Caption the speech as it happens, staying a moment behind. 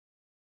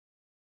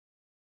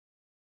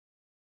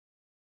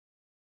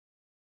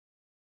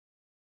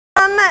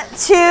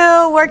to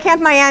WordCamp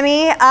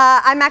Miami.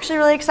 I'm actually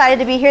really excited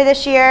to be here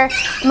this year.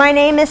 My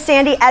name is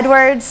Sandy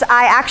Edwards.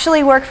 I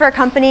actually work for a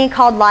company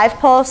called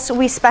LivePulse.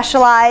 We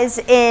specialize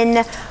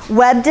in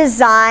web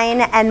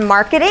design and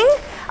marketing.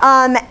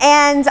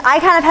 And I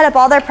kind of head up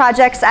all their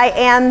projects. I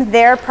am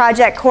their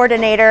project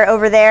coordinator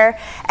over there.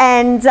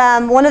 And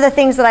one of the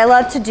things that I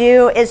love to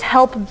do is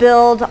help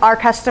build our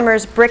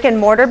customers' brick and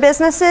mortar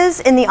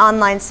businesses in the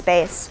online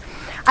space.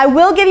 I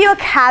will give you a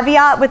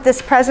caveat with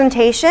this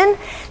presentation.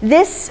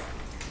 This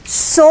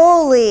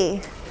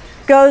solely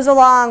goes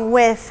along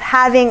with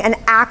having an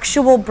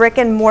actual brick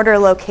and mortar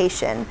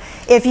location.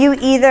 If you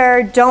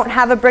either don't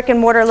have a brick and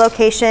mortar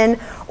location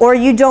or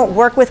you don't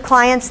work with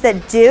clients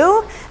that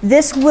do,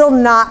 this will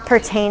not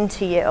pertain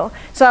to you.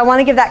 So I want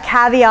to give that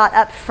caveat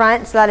up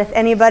front so that if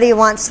anybody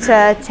wants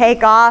to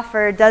take off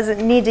or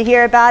doesn't need to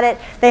hear about it,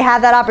 they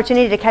have that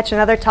opportunity to catch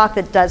another talk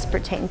that does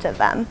pertain to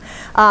them.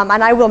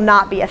 And I will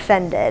not be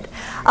offended.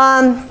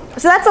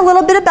 So that's a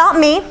little bit about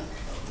me.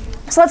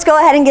 So let's go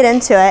ahead and get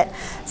into it.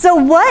 So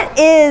what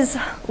is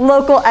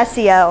local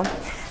SEO?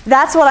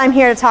 That's what I'm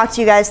here to talk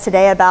to you guys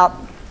today about.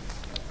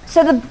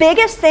 So the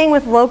biggest thing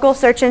with local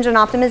search engine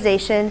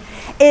optimization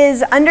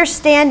is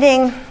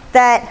understanding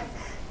that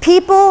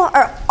people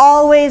are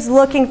always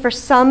looking for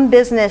some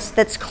business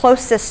that's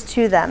closest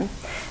to them.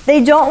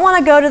 They don't want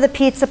to go to the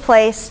pizza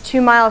place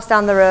 2 miles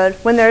down the road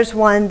when there's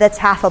one that's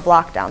half a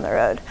block down the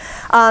road.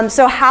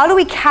 So how do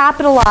we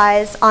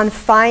capitalize on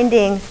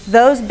finding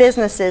those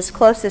businesses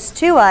closest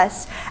to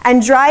us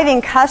and driving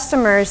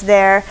customers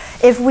there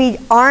if we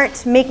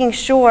aren't making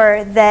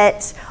sure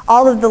that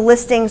all of the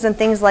listings and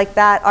things like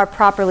that are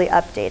properly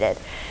updated?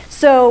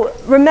 So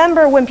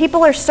remember, when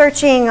people are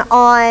searching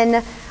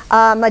on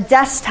a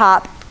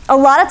desktop, a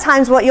lot of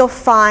times what you'll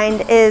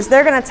find is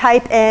they're going to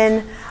type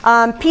in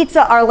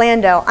Pizza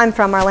Orlando. I'm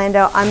from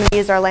Orlando. I'm going to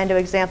use Orlando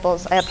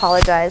examples. I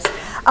apologize.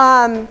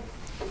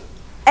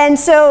 And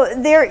so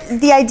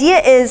the idea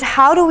is,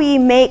 how do we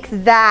make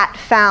that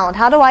found?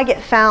 How do I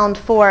get found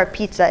for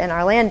pizza in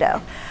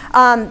Orlando?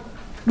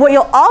 What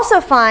you'll also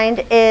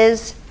find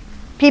is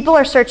people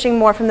are searching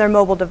more from their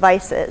mobile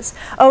devices.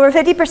 Over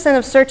 50%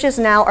 of searches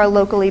now are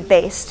locally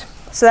based.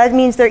 So that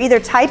means they're either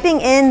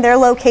typing in their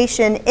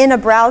location in a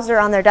browser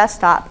on their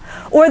desktop,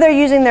 or they're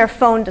using their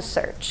phone to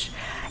search.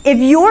 If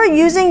you're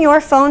using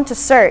your phone to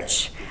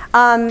search,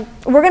 we're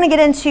going to get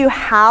into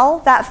how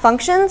that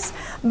functions,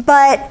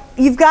 but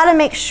you've got to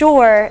make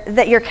sure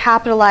that you're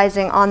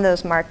capitalizing on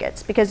those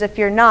markets, because if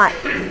you're not,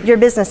 your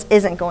business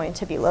isn't going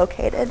to be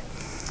located.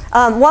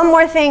 One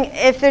more thing,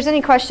 if there's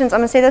any questions, I'm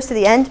going to say those to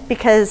the end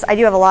because I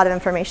do have a lot of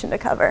information to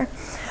cover.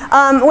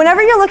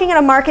 Whenever you're looking at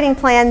a marketing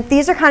plan,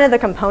 these are kind of the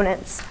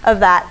components of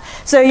that.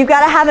 So you've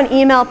got to have an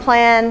email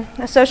plan,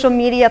 a social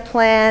media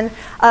plan,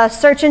 a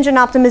search engine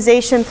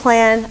optimization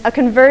plan, a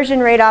conversion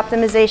rate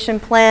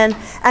optimization plan,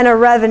 and a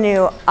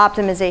revenue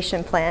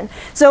optimization plan.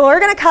 So we're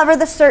going to cover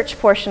the search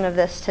portion of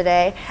this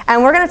today,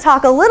 and we're going to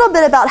talk a little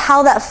bit about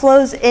how that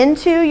flows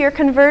into your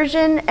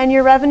conversion and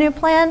your revenue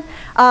plan,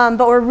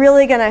 but we're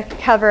really going to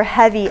cover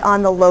heavy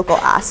on the local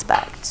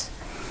aspect.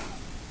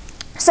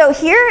 So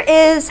here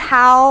is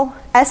how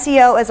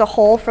SEO as a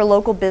whole for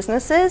local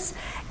businesses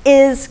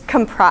is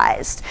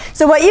comprised.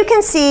 So what you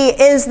can see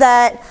is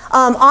that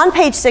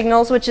on-page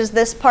signals, which is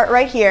this part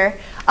right here,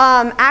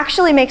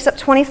 actually makes up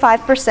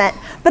 25%,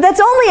 but that's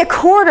only a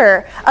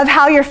quarter of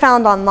how you're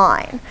found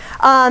online.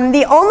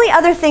 The only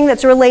other thing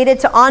that's related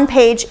to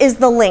on-page is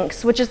the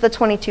links, which is the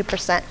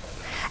 22%.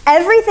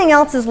 Everything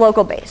else is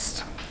local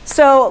based.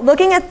 So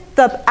looking at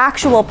the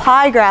actual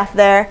pie graph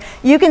there,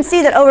 you can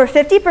see that over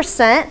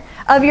 50%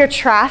 of your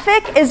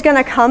traffic is going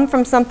to come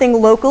from something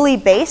locally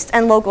based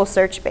and local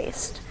search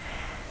based.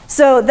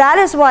 So that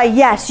is why,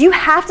 yes, you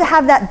have to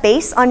have that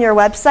base on your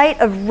website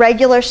of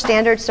regular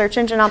standard search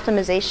engine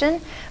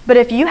optimization, but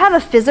if you have a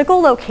physical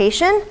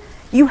location,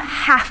 you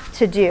have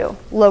to do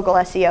local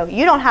SEO.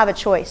 You don't have a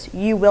choice.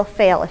 You will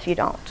fail if you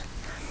don't.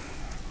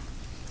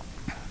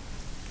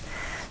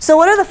 So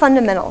what are the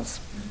fundamentals?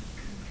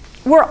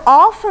 We're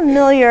all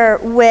familiar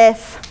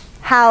with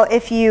how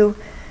if you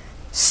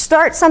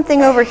start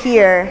something over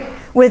here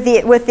with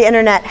the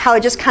internet, how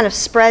it just kind of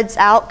spreads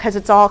out because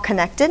it's all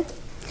connected.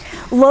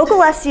 Local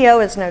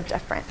SEO is no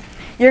different.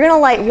 You're going to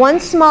light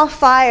one small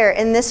fire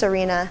in this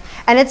arena,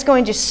 and it's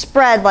going to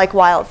spread like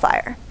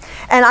wildfire.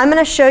 And I'm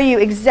going to show you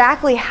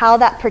exactly how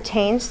that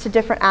pertains to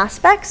different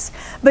aspects,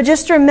 but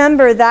just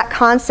remember that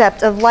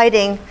concept of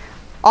lighting.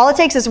 All it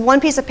takes is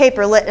one piece of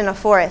paper lit in a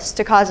forest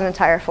to cause an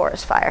entire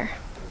forest fire.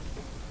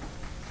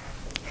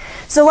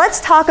 So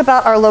let's talk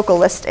about our local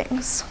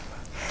listings.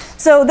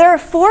 So there are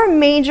 4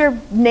 major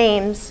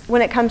names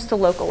when it comes to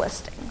local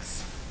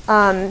listings.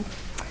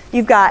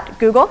 You've got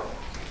Google,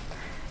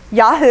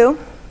 Yahoo,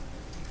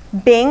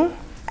 Bing,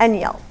 and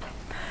Yelp.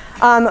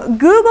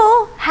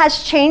 Google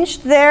has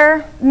changed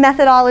their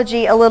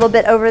methodology a little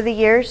bit over the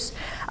years.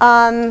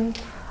 A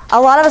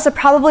lot of us are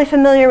probably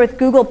familiar with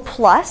Google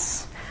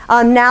Plus.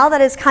 Now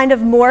that is kind of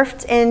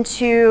morphed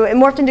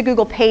into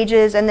Google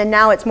Pages, and then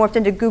now it's morphed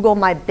into Google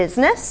My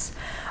Business.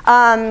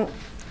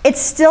 It's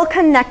still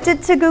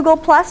connected to Google+,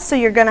 so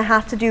you're going to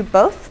have to do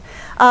both.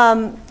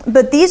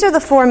 But these are the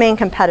 4 main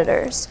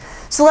competitors.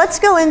 So let's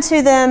go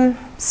into them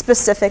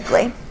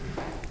specifically.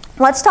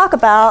 Let's talk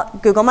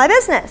about Google My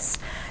Business.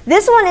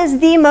 This one is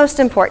the most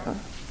important.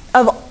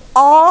 Of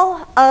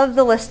all of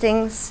the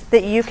listings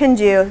that you can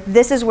do,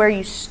 this is where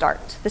you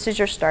start. This is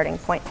your starting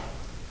point.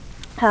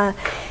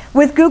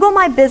 With Google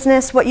My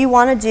Business, what you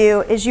want to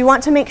do is you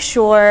want to make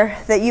sure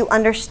that you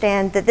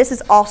understand that this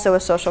is also a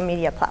social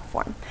media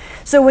platform.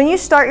 So when you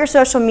start your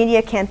social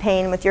media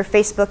campaign with your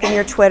Facebook and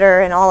your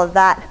Twitter and all of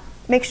that,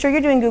 make sure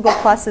you're doing Google+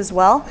 as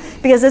well,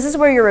 because this is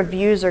where your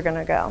reviews are going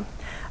to go.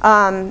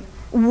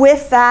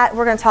 With that,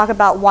 we're going to talk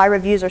about why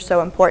reviews are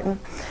so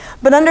important.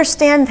 But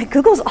understand that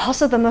Google's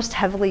also the most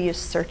heavily used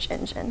search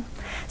engine.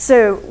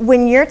 So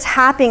when you're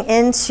tapping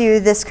into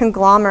this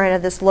conglomerate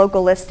of this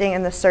local listing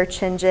and the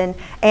search engine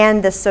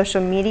and this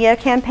social media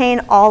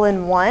campaign all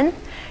in one,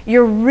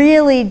 you're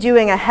really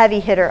doing a heavy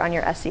hitter on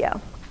your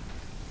SEO.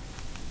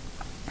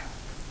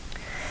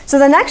 So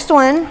the next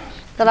one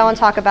that I want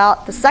to talk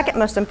about, the second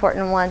most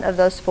important one of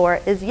those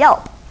 4, is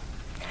Yelp.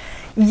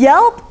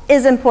 Yelp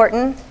is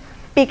important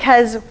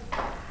because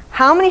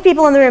how many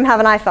people in the room have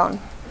an iPhone?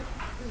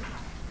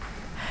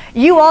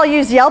 You all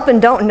use Yelp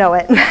and don't know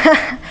it.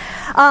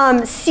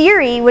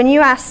 Siri, when you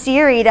ask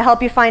Siri to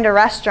help you find a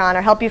restaurant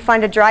or help you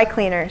find a dry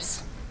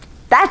cleaners,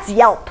 that's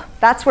Yelp.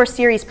 That's where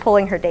Siri's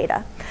pulling her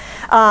data.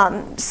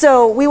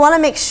 So we want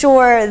to make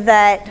sure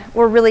that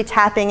we're really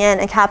tapping in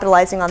and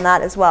capitalizing on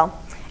that as well.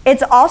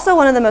 It's also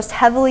one of the most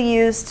heavily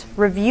used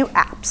review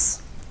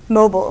apps,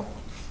 mobile.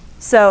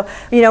 So,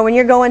 you know, when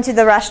you're going to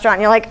the restaurant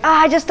and you're like,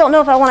 I just don't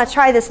know if I want to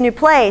try this new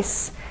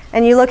place,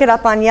 and you look it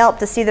up on Yelp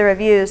to see the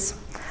reviews,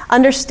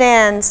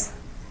 understand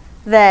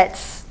that,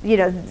 you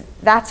know,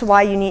 that's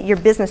why your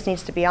business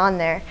needs to be on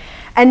there.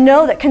 And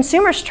know that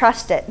consumers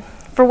trust it.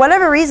 For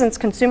whatever reasons,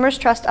 consumers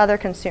trust other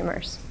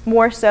consumers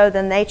more so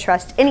than they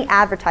trust any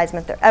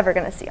advertisement they're ever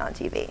going to see on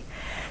TV.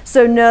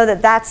 So know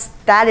that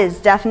that is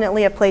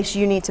definitely a place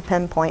you need to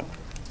pinpoint.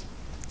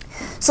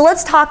 So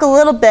let's talk a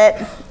little bit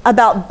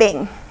about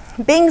Bing.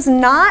 Bing's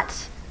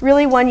not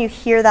really one you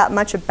hear that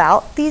much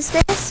about these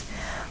days,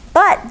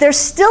 but there's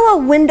still a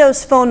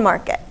Windows Phone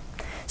market.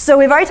 So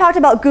we've already talked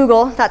about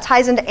Google, that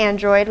ties into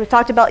Android. We've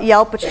talked about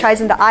Yelp, which ties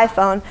into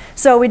iPhone.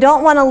 So we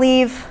don't want to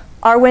leave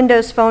our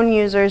Windows Phone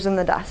users in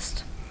the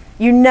dust.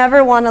 You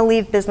never want to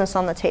leave business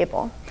on the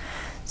table.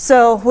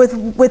 So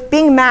with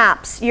Bing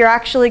Maps, you're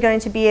actually going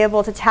to be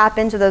able to tap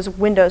into those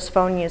Windows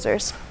Phone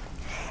users.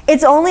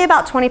 It's only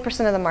about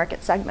 20% of the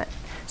market segment.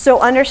 So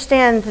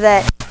understand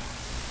that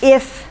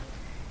if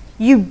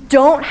you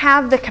don't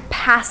have the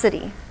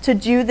capacity to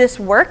do this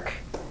work,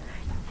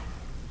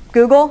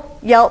 Google,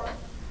 Yelp,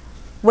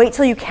 wait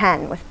till you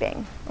can with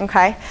Bing,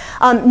 okay?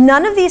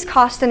 None of these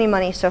cost any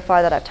money so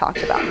far that I've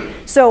talked about.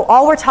 So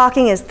all we're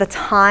talking is the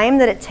time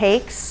that it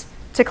takes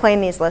to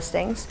claim these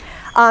listings.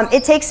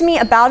 It takes me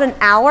about an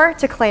hour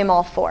to claim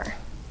all 4,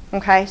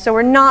 okay? So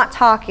we're not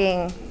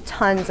talking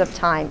tons of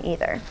time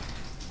either.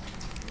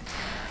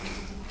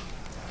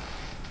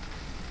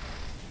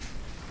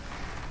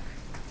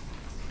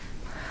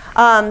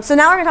 So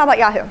now we're going to talk about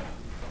Yahoo.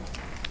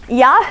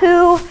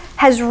 Yahoo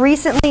has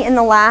recently, in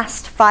the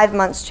last 5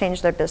 months,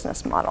 changed their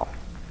business model.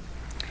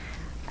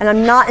 And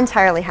I'm not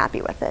entirely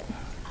happy with it.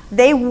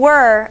 They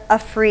were a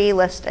free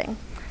listing.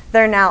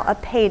 They're now a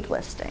paid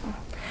listing.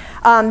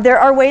 There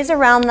are ways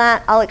around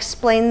that. I'll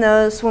explain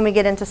those when we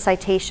get into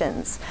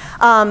citations.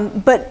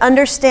 But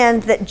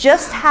understand that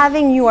just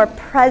having your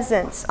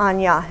presence on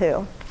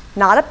Yahoo,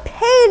 not a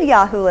paid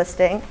Yahoo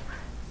listing,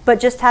 but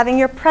just having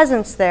your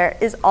presence there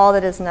is all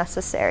that is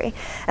necessary.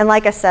 And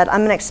like I said,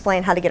 I'm going to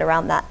explain how to get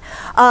around that.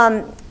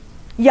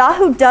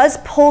 Yahoo does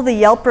pull the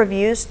Yelp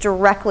reviews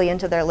directly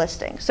into their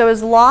listing. So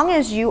as long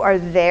as you are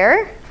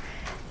there,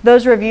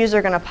 those reviews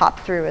are going to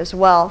pop through as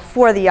well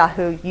for the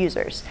Yahoo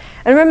users.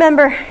 And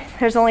remember,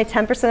 there's only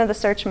 10% of the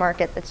search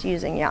market that's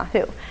using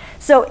Yahoo.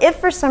 So if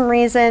for some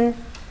reason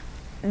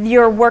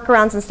your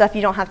workarounds and stuff,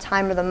 you don't have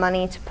time or the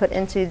money to put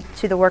into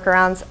the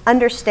workarounds,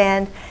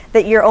 understand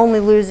that you're only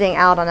losing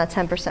out on a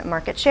 10%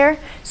 market share.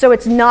 So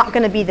it's not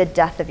going to be the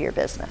death of your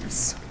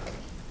business.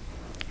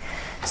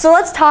 So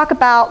let's talk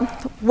about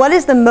what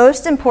is the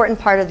most important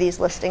part of these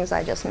listings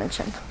I just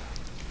mentioned.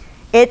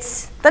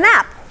 It's the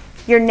NAP,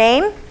 your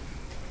name,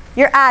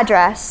 your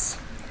address,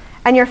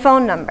 and your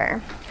phone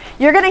number.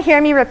 You're going to hear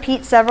me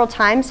repeat several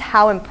times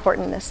how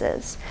important this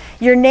is.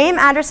 Your name,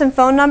 address, and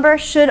phone number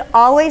should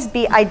always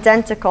be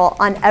identical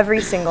on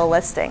every single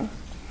listing.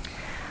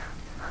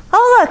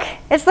 Oh look,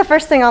 it's the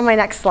first thing on my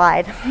next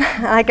slide.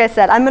 Like I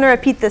said, I'm going to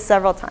repeat this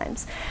several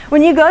times.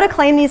 When you go to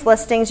claim these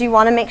listings, you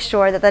want to make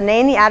sure that the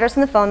name, the address,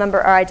 and the phone number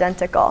are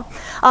identical.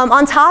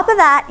 On top of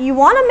that, you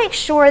want to make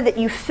sure that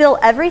you fill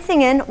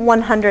everything in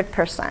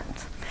 100%.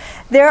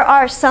 There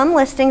are some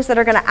listings that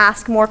are going to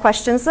ask more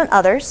questions than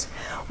others.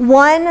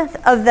 One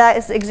of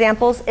those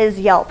examples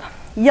is Yelp.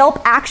 Yelp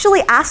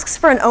actually asks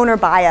for an owner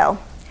bio.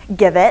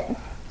 Give it.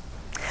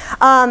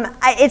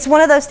 It's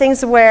one of those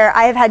things where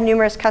I have had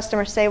numerous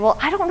customers say, well,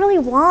 I don't really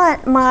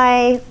want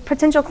my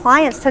potential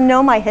clients to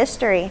know my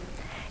history.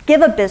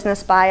 Give a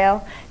business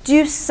bio.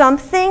 Do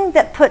something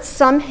that puts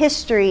some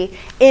history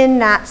in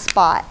that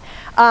spot.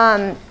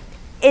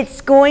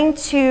 It's going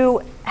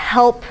to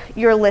help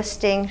your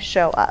listing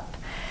show up.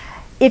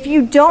 If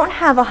you don't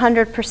have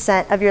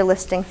 100% of your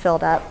listing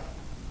filled up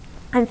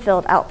and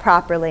filled out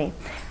properly,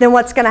 then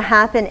what's going to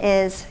happen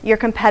is your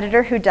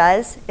competitor who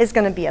does is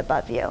going to be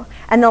above you.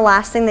 And the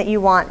last thing that you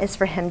want is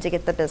for him to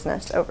get the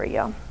business over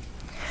you.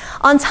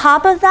 On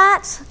top of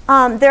that,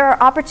 there are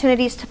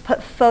opportunities to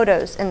put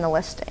photos in the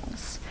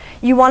listings.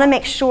 You want to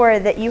make sure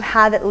that you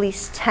have at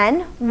least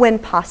 10 when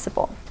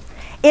possible.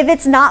 If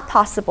it's not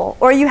possible,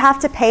 or you have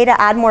to pay to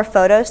add more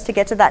photos to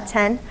get to that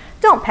 10,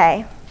 don't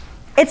pay.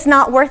 It's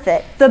not worth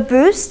it. The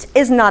boost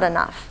is not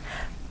enough.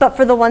 But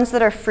for the ones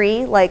that are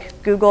free,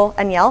 like Google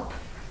and Yelp,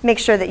 make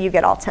sure that you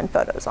get all 10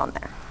 photos on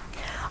there.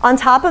 On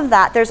top of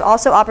that, there's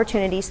also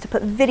opportunities to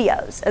put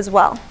videos as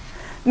well.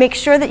 Make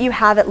sure that you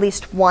have at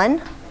least one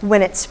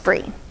when it's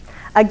free.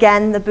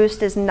 Again, the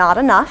boost is not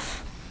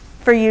enough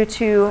for you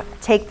to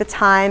take the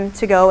time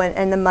to go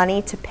and the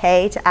money to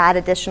pay to add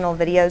additional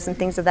videos and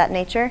things of that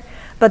nature.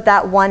 But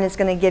that one is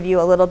going to give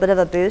you a little bit of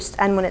a boost,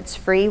 and when it's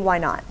free, why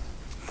not?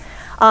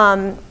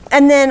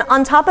 And then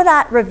on top of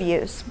that,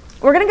 reviews.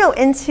 We're going to go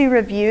into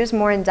reviews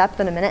more in depth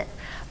in a minute,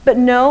 but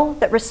know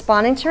that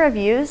responding to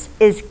reviews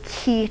is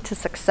key to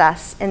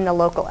success in the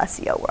local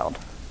SEO world.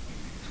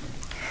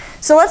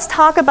 So let's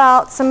talk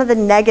about some of the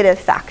negative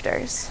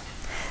factors.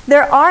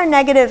 There are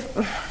negative,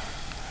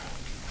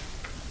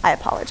 I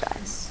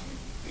apologize.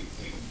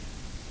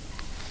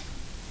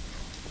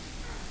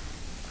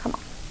 Come on.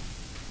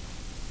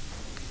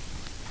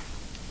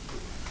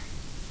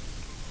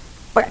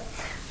 Okay.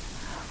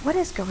 What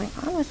is going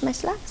on with my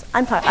slides?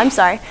 I'm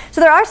sorry.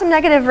 So there are some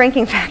negative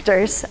ranking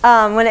factors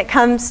when it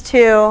comes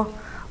to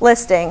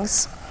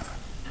listings.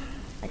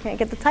 I can't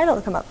get the title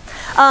to come up.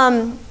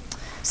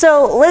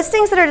 So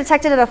listings that are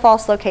detected at a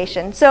false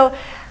location. So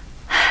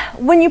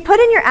when you put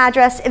in your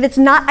address, if it's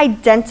not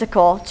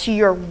identical to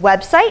your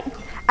website,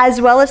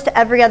 as well as to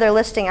every other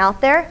listing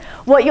out there,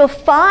 what you'll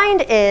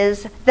find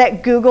is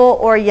that Google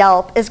or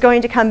Yelp is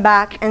going to come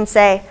back and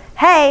say,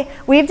 hey,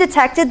 we've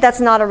detected that's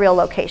not a real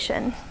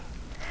location.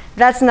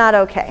 That's not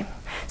okay.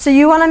 So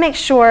you want to make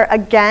sure,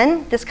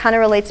 again, this kind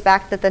of relates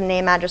back that the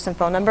name, address, and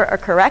phone number are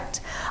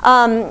correct.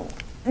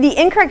 The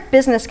incorrect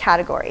business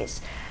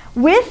categories.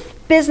 With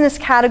business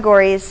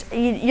categories,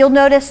 you'll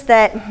notice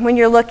that when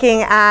you're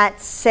looking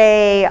at,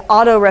 say,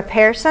 auto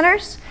repair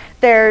centers,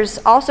 there's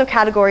also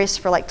categories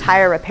for like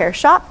tire repair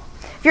shop.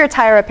 If you're a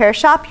tire repair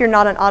shop, you're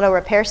not an auto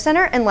repair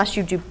center unless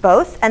you do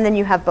both, and then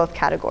you have both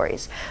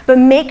categories. But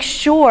make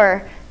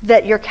sure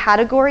that your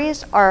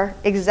categories are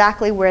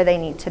exactly where they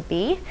need to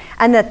be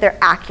and that they're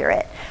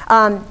accurate.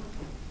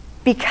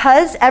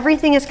 Because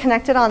everything is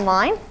connected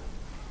online,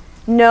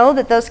 know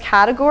that those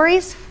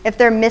categories, if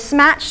they're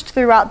mismatched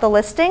throughout the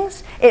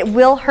listings, it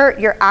will hurt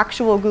your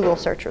actual Google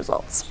search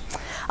results.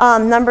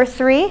 Number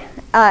 3,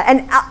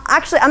 and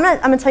actually I'm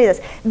gonna tell you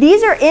this.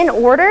 These are in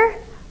order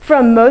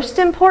from most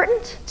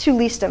important to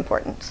least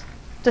important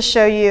to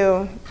show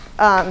you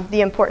the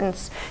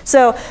importance.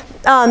 So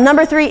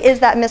number 3 is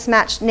that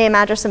mismatched name,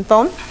 address, and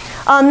phone.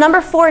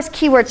 Number 4 is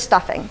keyword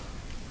stuffing.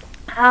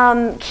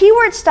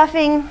 Keyword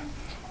stuffing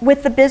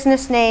with the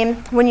business name,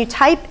 when you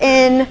type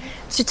in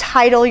to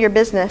title your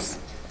business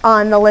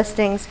on the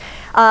listings,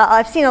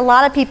 I've seen a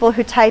lot of people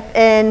who type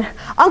in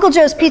Uncle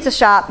Joe's Pizza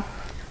Shop,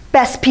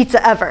 best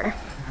pizza ever.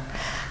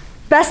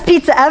 Best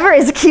pizza ever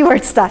is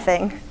keyword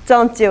stuffing.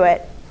 Don't do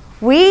it.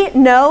 We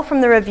know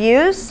from the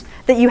reviews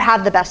that you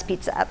have the best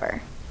pizza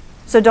ever.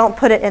 So don't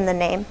put it in the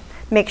name.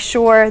 Make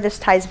sure this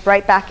ties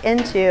right back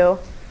into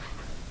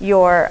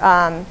your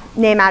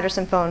name, address,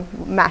 and phone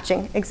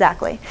matching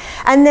exactly.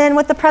 And then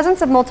with the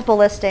presence of multiple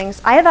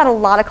listings, I have had a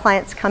lot of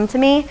clients come to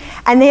me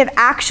and they have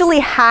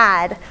actually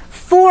had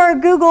 4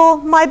 Google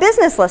My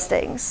Business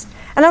listings.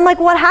 And I'm like,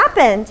 what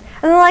happened?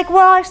 And they're like,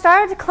 well, I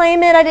started to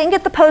claim it, I didn't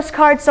get the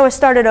postcard, so I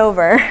started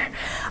over.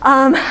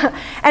 And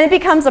it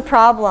becomes a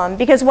problem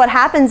because what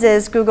happens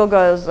is Google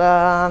goes,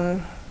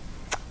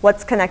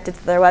 what's connected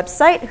to their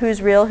website,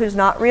 who's real, who's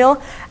not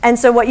real. And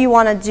so what you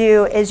want to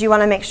do is you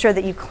want to make sure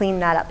that you clean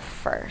that up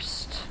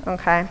first,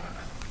 okay?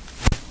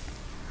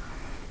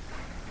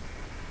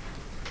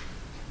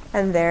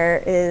 And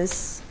there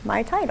is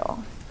my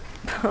title.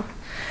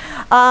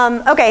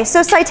 Okay,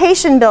 so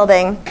citation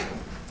building.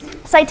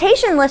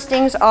 Citation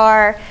listings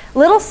are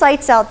little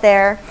sites out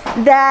there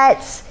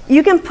that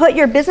you can put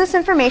your business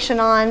information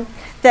on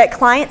that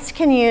clients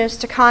can use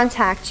to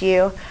contact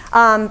you,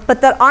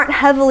 but that aren't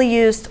heavily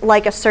used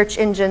like a search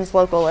engine's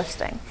local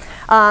listing.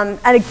 And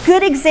a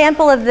good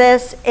example of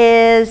this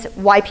is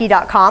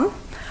yp.com,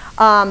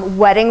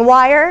 Wedding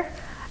Wire,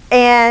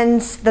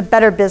 and the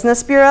Better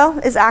Business Bureau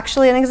is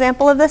actually an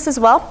example of this as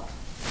well.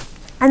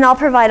 And I'll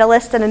provide a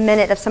list in a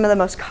minute of some of the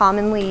most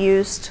commonly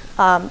used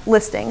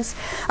listings.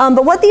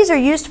 But what these are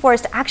used for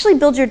is to actually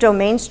build your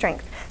domain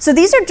strength. So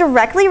these are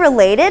directly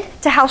related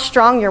to how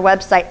strong your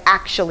website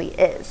actually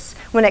is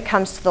when it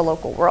comes to the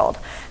local world.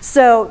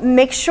 So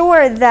make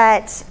sure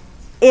that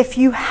if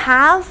you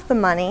have the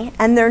money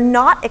and they're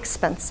not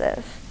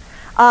expensive,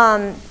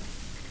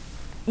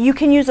 you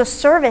can use a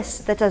service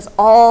that does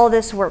all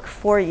this work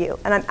for you.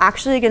 And I'm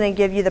actually going to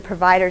give you the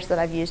providers that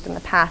I've used in the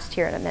past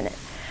here in a minute.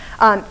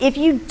 If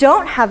you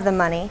don't have the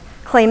money,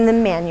 claim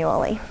them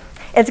manually.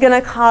 It's going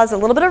to cause a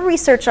little bit of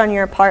research on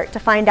your part to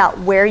find out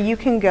where you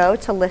can go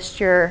to list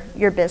your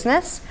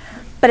business,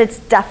 but it's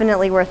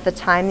definitely worth the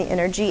time, the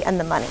energy, and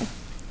the money.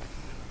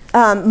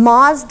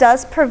 Moz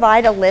does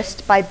provide a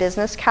list by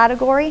business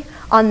category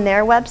on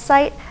their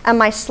website, and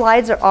my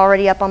slides are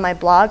already up on my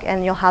blog,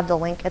 and you'll have the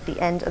link at the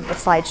end of the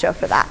slideshow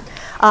for that.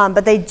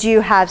 But they do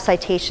have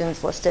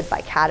citations listed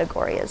by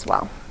category as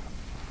well.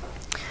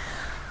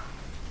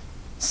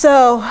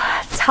 So,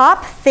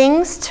 top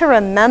things to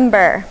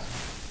remember.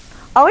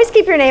 Always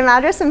keep your name,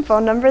 address, and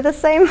phone number the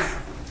same.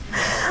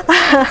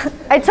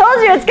 I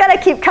told you it's going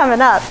to keep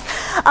coming up.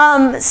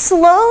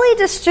 Slowly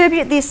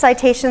distribute these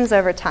citations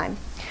over time.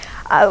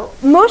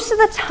 Most of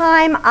the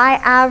time I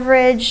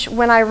average,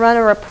 when I run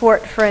a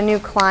report for a new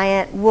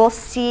client, we'll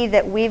see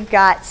that we've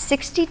got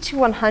 60 to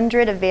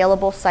 100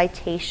 available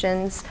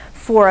citations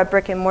for a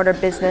brick and mortar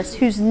business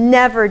who's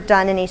never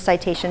done any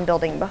citation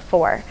building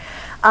before.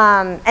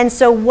 And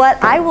so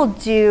what I will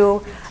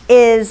do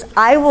is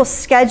I will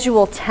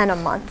schedule 10 a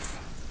month.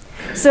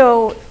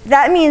 So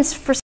that means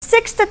for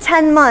 6 to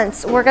 10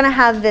 months, we're going to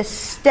have this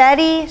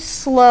steady,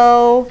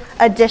 slow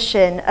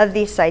addition of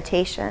these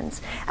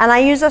citations. And I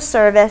use a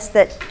service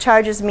that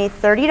charges me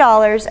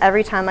 $30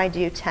 every time I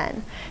do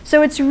 10.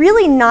 So it's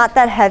really not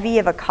that heavy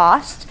of a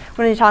cost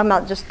when you're talking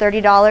about just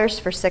 $30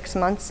 for 6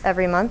 months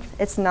every month.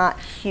 It's not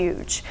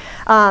huge.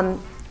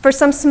 For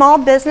some small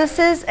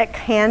businesses, it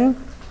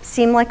can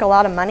seem like a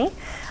lot of money.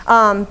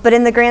 But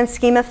in the grand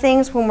scheme of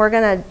things, when we're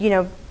going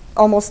to,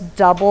 almost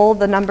double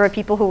the number of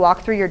people who walk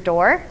through your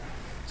door,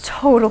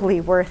 totally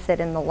worth it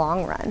in the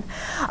long run.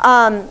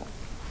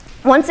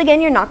 Once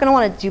again, you're not going to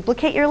want to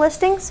duplicate your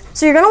listings.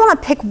 So you're going to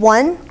want to pick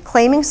one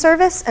claiming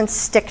service and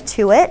stick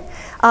to it,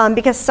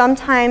 because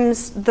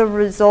sometimes the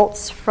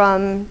results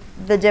from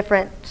the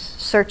different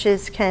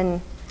searches can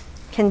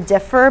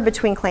differ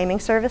between claiming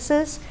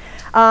services.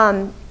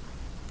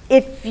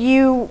 If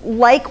you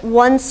like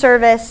one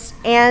service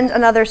and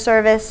another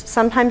service,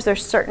 sometimes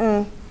there's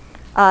certain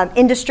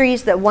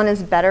industries that one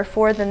is better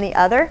for than the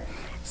other.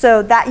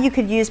 So that you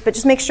could use, but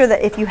just make sure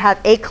that if you have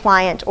a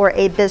client or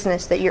a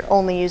business that you're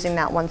only using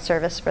that one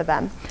service for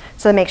them.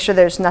 So make sure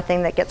there's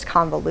nothing that gets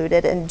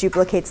convoluted and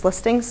duplicates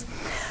listings.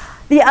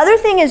 The other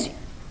thing is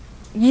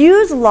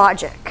use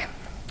logic.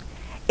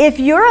 If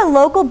you're a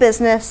local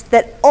business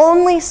that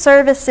only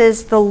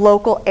services the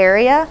local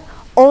area,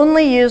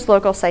 only use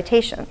local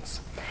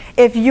citations.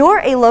 If you're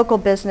a local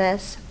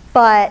business,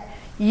 but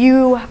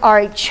you are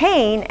a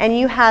chain and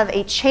you have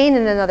a chain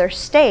in another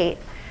state,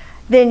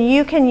 then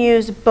you can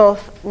use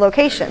both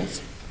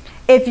locations.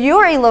 If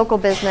you're a local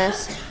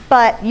business,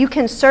 but you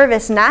can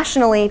service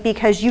nationally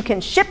because you can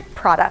ship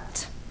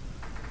product,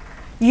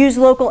 use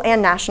local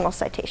and national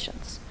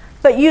citations.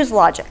 But use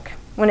logic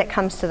when it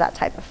comes to that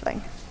type of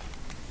thing.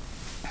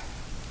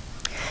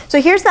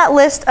 So here's that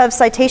list of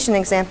citation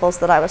examples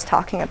that I was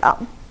talking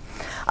about.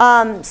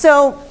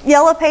 So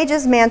Yellow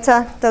Pages,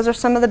 Manta, those are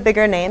some of the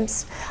bigger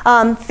names.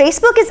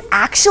 Facebook is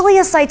actually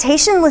a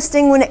citation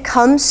listing when it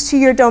comes to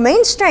your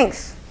domain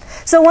strength.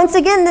 So once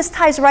again, this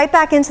ties right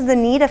back into the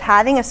need of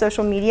having a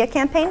social media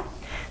campaign.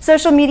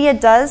 Social media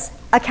does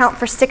account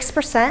for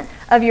 6%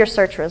 of your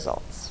search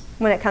results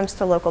when it comes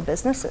to local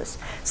businesses.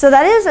 So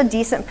that is a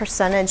decent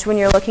percentage when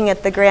you're looking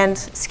at the grand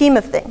scheme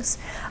of things.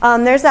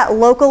 There's that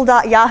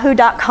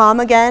local.yahoo.com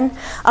again.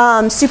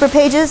 Super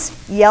Pages,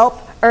 Yelp,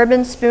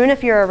 Urban Spoon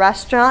if you're a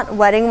restaurant,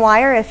 Wedding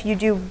Wire if you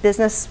do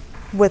business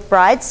with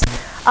brides.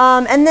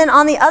 And then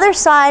on the other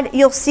side,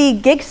 you'll see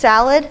Gig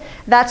Salad.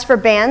 That's for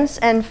bands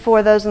and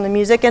for those in the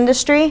music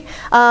industry.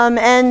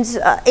 And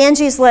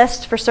Angie's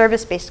List for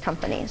service-based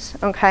companies.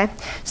 Okay.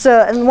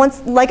 So and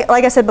once, like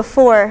I said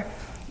before,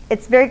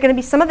 it's going to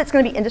be, some of it's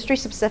going to be industry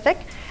specific,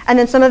 and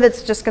then some of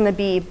it's just going to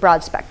be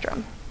broad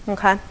spectrum.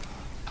 Okay.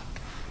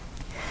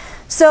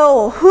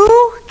 So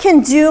who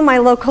can do my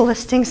local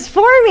listings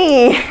for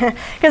me?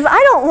 Because I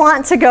don't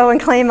want to go and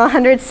claim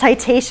 100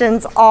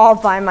 citations all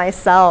by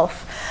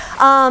myself.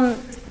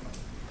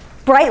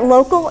 Bright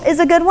Local is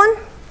a good one.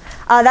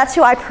 That's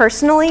who I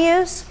personally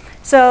use.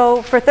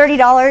 So for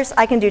 $30,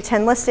 I can do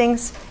 10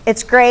 listings.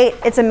 It's great.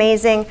 It's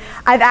amazing.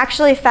 I've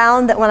actually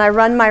found that when I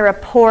run my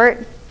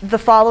report the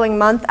following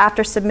month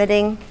after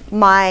submitting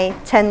my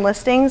 10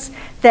 listings,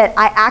 that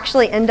I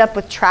actually end up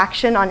with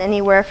traction on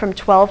anywhere from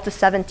 12 to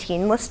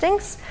 17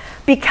 listings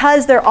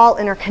because they're all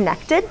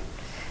interconnected.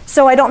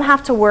 So I don't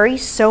have to worry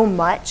so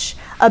much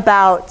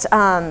about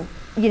the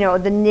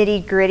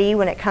nitty-gritty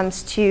when it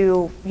comes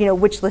to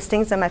which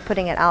listings am I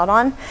putting it out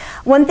on.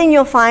 One thing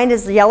you'll find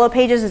is the Yellow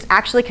Pages is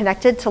actually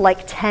connected to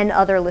like 10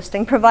 other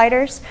listing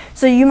providers.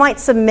 So you might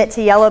submit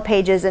to Yellow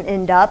Pages and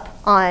end up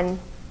on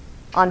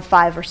on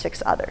 5 or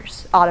 6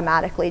 others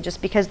automatically,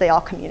 just because they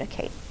all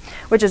communicate,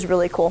 which is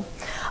really cool.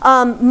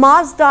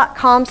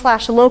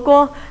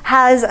 Moz.com/local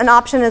has an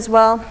option as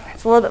well.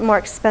 It's a little bit more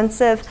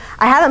expensive.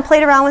 I haven't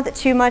played around with it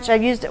too much.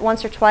 I've used it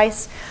once or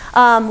twice.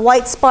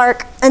 White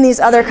Spark and these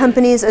other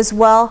companies as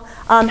well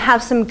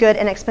have some good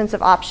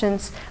inexpensive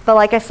options. But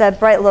like I said,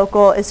 Bright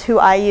Local is who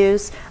I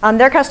use.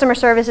 Their customer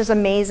service is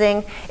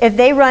amazing. If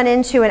they run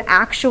into an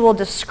actual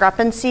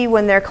discrepancy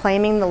when they're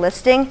claiming the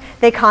listing,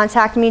 they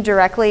contact me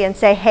directly and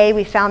say, hey,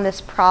 we found this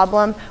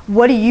problem.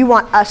 What do you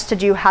want us to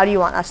do? How do you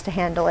want us to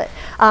handle it?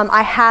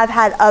 I have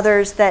had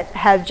others that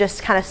have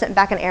just kind of sent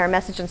back an error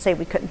message and say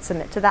we couldn't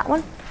submit to that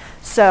one.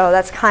 So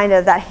that's kind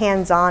of, that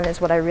hands-on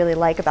is what I really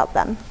like about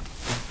them.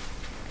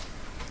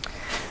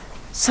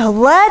 So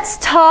let's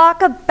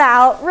talk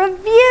about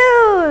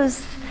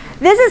reviews.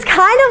 This is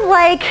kind of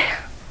like,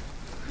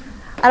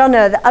 I don't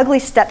know, the ugly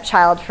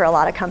stepchild for a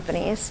lot of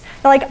companies.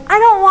 They're like, I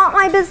don't want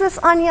my business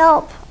on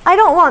Yelp. I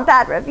don't want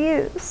bad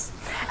reviews.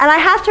 And I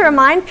have to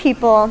remind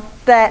people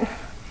that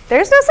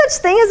there's no such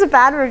thing as a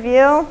bad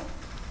review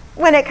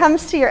when it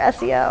comes to your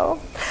SEO.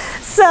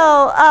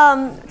 So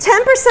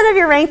 10% of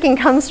your ranking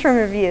comes from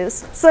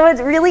reviews. So it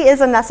really is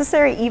a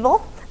necessary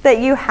evil that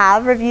you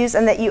have reviews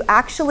and that you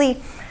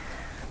actually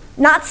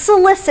not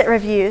solicit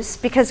reviews,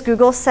 because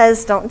Google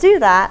says don't do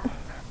that,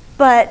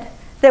 but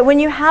that when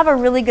you have a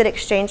really good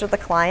exchange with a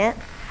client,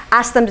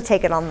 ask them to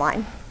take it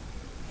online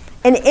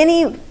in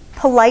any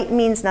polite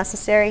means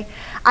necessary.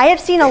 I have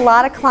seen a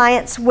lot of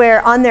clients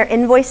where on their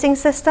invoicing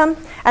system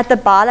at the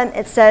bottom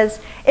it says,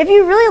 if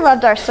you really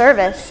loved our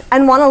service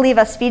and want to leave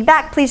us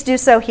feedback, please do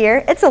so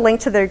here. It's a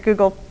link to their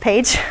Google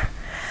page.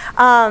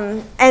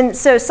 And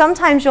so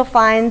sometimes you'll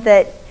find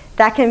that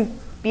that can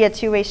be a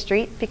two-way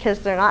street because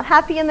they're not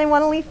happy and they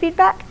want to leave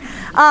feedback.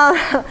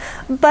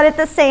 But at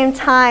the same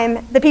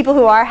time, the people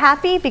who are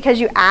happy because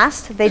you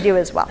asked, they do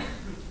as well.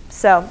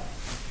 So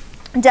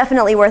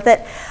definitely worth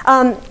it.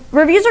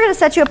 Reviews are going to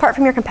set you apart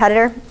from your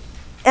competitor.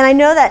 And I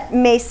know that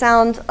may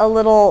sound a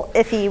little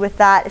iffy with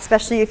that,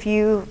 especially if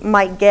you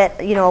might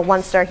get, you know, a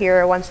 1-star here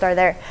or a 1-star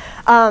there.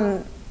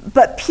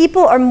 But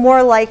people are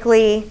more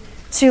likely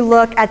to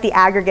look at the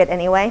aggregate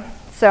anyway.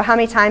 So how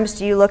many times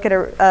do you look at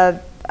a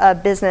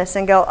business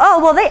and go,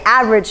 oh, well, they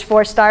average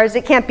 4 stars.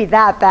 It can't be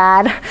that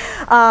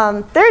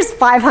bad. There's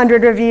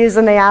 500 reviews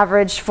and they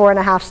average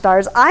 4.5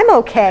 stars. I'm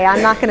okay.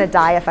 I'm not going to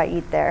die if I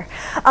eat there.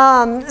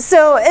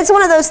 So it's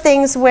one of those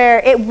things where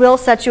it will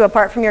set you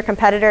apart from your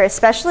competitor,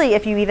 especially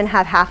if you even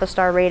have half a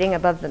star rating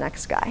above the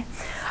next guy.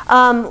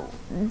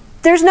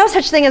 There's no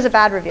such thing as a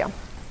bad review.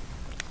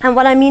 And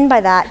what I mean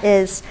by that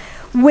is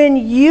when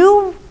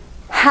you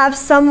have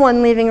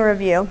someone leaving a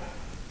review,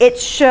 it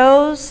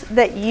shows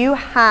that you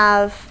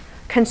have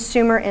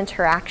consumer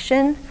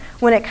interaction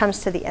when it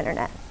comes to the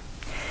internet.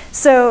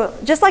 So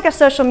just like a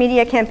social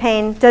media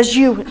campaign does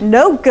you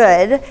no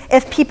good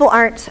if people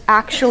aren't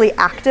actually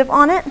active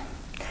on it.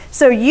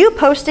 So you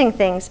posting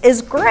things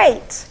is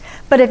great,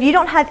 but if you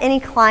don't have any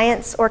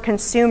clients or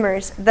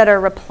consumers that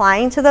are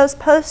replying to those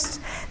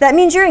posts, that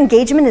means your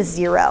engagement is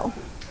 0.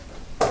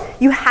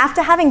 You have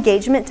to have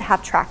engagement to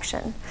have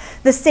traction.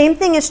 The same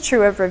thing is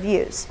true of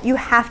reviews. You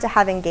have to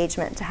have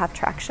engagement to have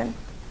traction.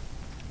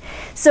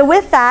 So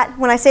with that,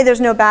 when I say there's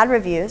no bad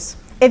reviews,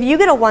 if you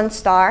get a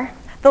 1-star,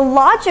 the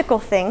logical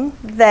thing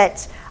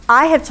that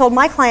I have told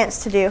my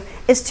clients to do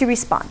is to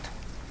respond.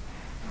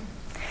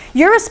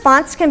 Your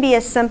response can be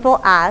as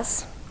simple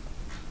as,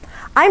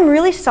 I'm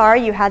really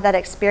sorry you had that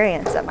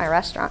experience at my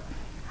restaurant.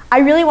 I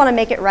really want to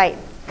make it right.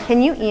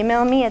 Can you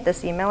email me at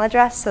this email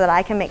address so that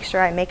I can make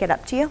sure I make it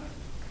up to you?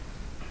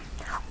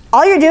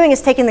 All you're doing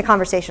is taking the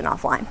conversation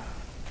offline.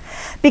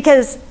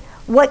 Because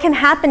what can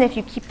happen if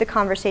you keep the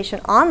conversation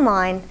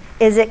online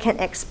is it can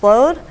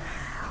explode.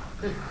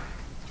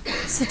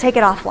 So take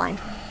it offline,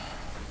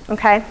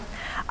 okay?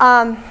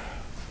 I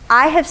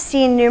have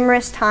seen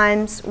numerous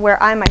times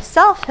where I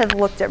myself have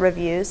looked at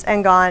reviews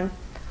and gone,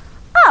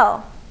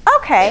 oh,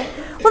 okay.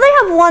 Well,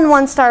 they have 1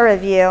 1-star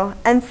review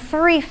and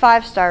 3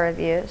 5-star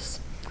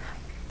reviews.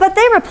 But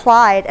they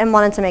replied and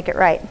wanted to make it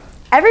right.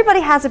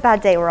 Everybody has a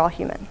bad day. We're all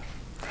human.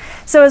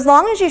 So as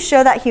long as you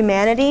show that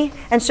humanity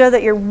and show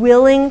that you're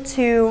willing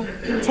to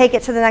take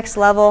it to the next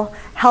level,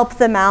 help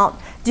them out,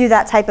 do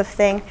that type of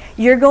thing,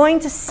 you're going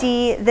to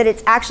see that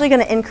it's actually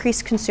going to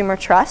increase consumer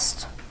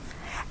trust.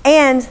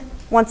 And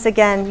once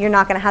again, you're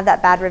not going to have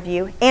that bad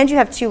review, and you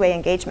have two-way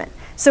engagement.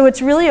 So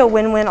it's really a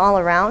win-win all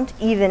around,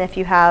 even if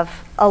you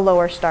have a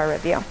lower star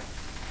review.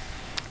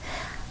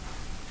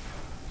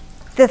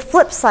 The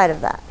flip side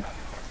of that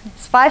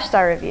is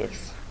 5-star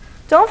reviews.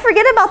 Don't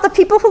forget about the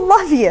people who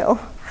love you.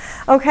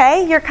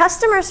 Okay, your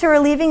customers who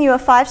are leaving you a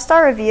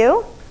 5-star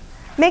review,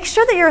 make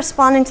sure that you're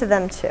responding to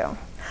them too.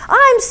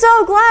 I'm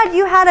so glad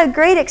you had a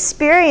great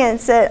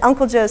experience at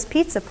Uncle Joe's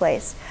Pizza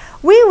Place.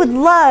 We would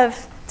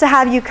love to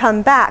have you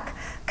come back.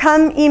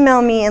 Come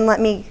email me and let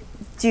me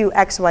do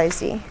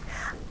XYZ.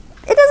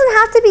 It doesn't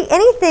have to be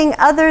anything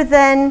other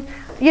than,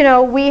 you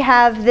know, we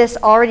have this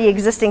already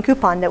existing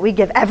coupon that we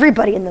give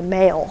everybody in the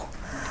mail.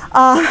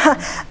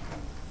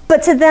 But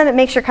But to them, it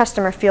makes your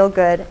customer feel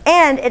good,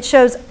 and it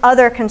shows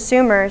other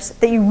consumers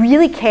that you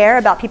really care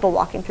about people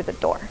walking through the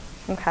door,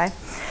 okay?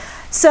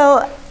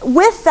 So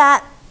with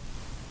that,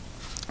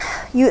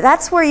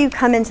 that's where you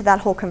come into that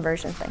whole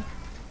conversion thing.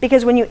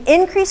 Because when you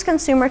increase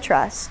consumer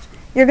trust,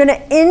 you're going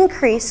to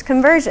increase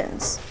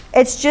conversions.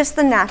 It's just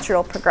the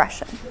natural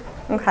progression,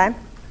 okay?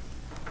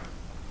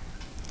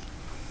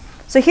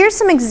 So here's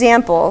some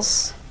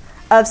examples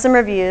of some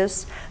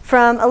reviews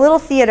from a little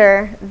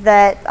theater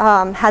that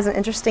has an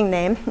interesting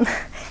name.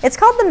 It's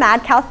called the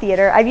Mad Cow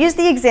Theater. I've used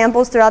the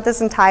examples throughout this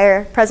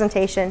entire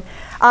presentation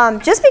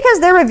just because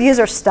their reviews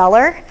are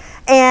stellar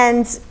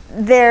and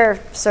their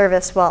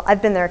service, well,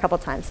 I've been there a couple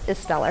times, is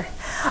stellar.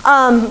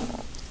 But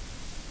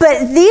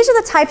these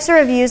are the types of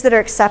reviews that are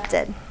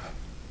accepted.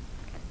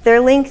 They're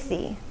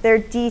lengthy, they're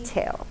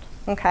detailed,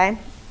 okay?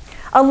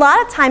 A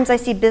lot of times I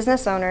see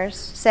business owners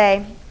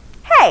say,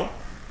 hey,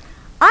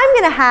 I'm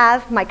gonna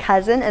have my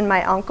cousin and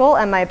my uncle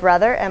and my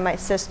brother and my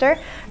sister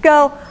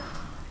go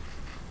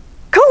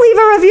leave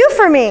a review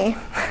for me.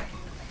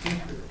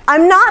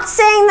 I'm not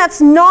saying that's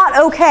not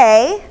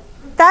okay.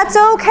 That's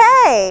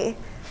okay.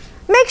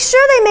 Make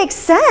sure they make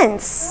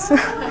sense.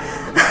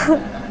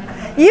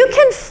 You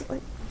can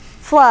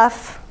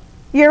fluff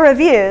your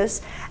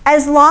reviews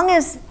as long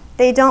as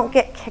they don't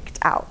get kicked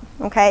out,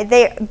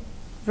 okay?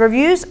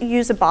 Reviews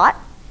use a bot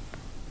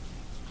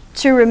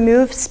to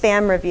remove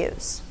spam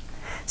reviews.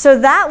 So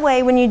that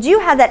way, when you do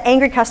have that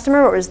angry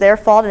customer where it was their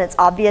fault and it's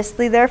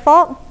obviously their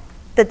fault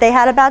that they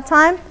had a bad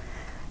time,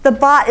 the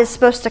bot is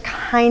supposed to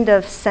kind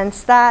of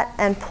sense that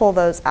and pull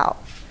those out,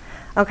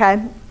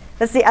 okay?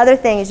 That's the other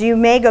thing, is you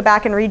may go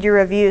back and read your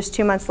reviews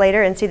 2 months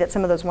later and see that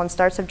some of those 1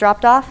 stars have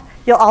dropped off.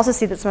 You'll also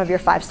see that some of your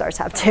 5 stars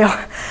have too.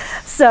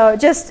 So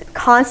just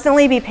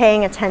constantly be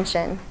paying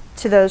attention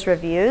to those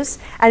reviews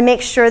and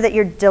make sure that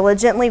you're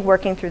diligently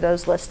working through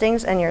those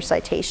listings and your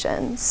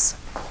citations.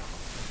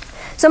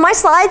 So my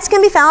slides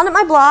can be found at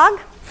my blog.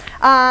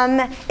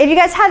 If you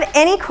guys have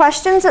any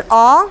questions at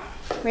all,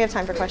 we have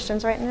time for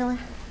questions, right, Neely?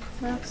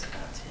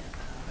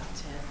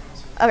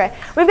 Okay,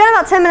 we've got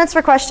about 10 minutes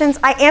for questions.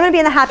 I am going to be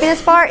in the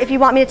happiness bar if you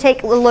want me to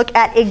take a look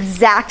at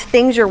exact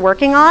things you're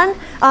working on.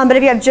 But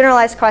if you have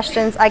generalized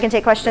questions, I can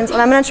take questions.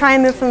 And I'm going to try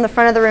and move from the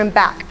front of the room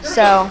back.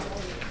 So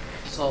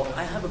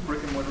I have a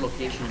brick and mortar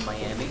location in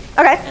Miami.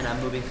 Okay. And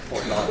I'm moving to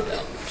Fort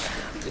Lauderdale.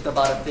 It's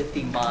about a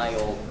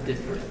 50-mile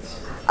difference.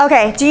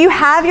 Okay, do you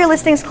have your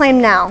listings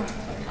claimed now?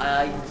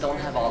 I don't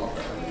have all of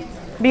them.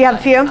 Do you have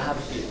a few? I have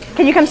a few.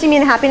 Can you come see me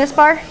in the happiness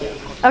bar?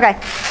 Okay.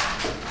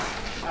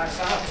 So I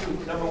have two.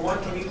 Number one,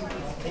 can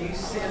you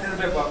say a little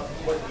bit about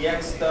what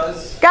Yext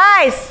does?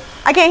 Guys,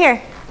 I can't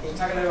hear. Can you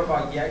talk a little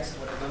about Yext,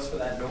 what it does for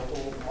that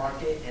local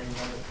market? And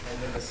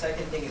then the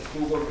second thing is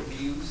Google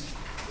reviews.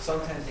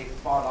 Sometimes they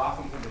fall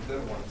off, even the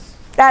good ones.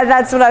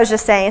 That's what I was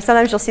just saying.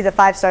 Sometimes you'll see the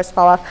 5 stars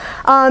fall off.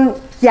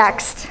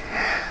 Yext.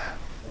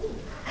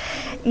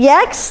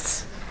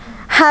 Yext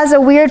has a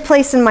weird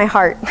place in my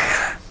heart.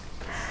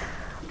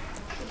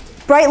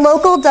 Bright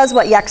Local does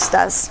what Yext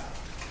does.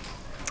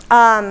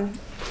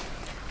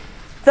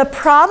 The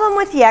problem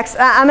with Yext,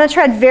 I'm going to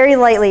tread very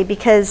lightly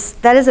because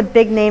that is a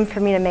big name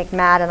for me to make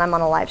mad and I'm on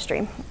a live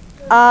stream.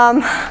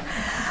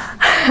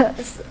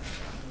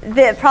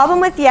 The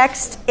problem with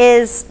Yext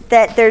is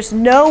that there's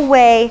no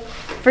way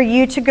for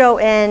you to go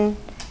in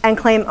and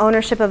claim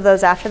ownership of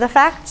those after the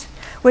fact.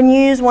 When you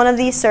use one of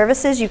these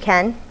services, you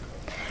can.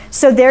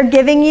 So they're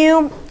giving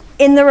you,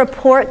 in the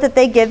report that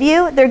they give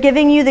you, they're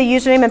giving you the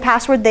username and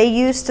password they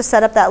use to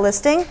set up that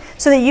listing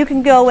so that you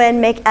can go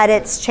in, make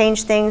edits,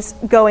 change things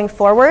going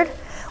forward.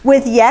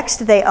 With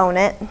Yext, they own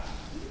it.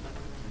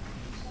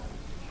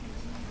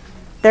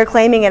 They're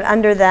claiming it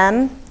under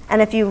them,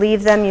 and if you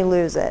leave them, you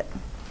lose it.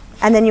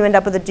 And then you end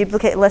up with a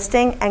duplicate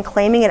listing, and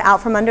claiming it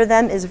out from under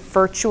them is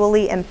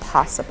virtually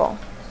impossible.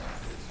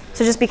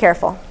 So just be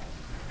careful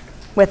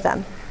with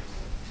them.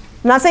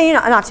 I'm not saying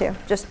not to,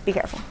 just be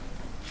careful.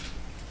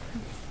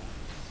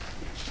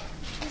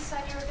 You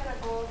said you were going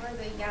to go over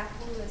the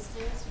Yahoo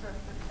listings for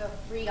the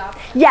free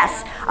option.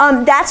 Yes,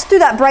 that's through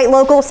that Bright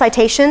Local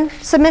citation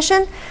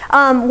submission.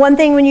 One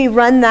thing when you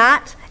run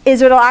that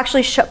is it'll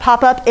actually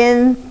pop up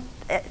in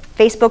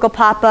Facebook will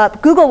pop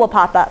up, Google will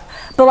pop up.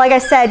 But like I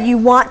said, you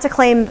want to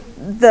claim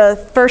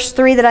the first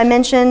 3 that I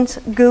mentioned,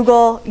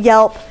 Google,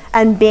 Yelp,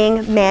 and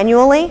Bing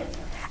manually.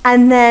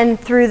 And then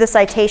through the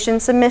citation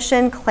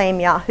submission, claim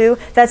Yahoo.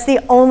 That's the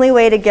only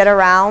way to get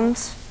around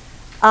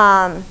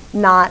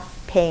not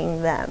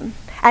paying them.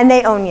 And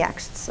they own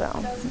Yext, so.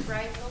 Does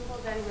Bright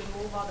Local then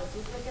remove all the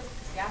duplicates?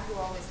 Because Yahoo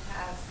always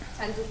has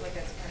 10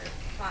 duplicates per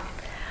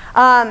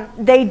client.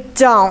 They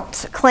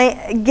don't.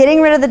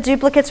 Getting rid of the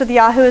duplicates with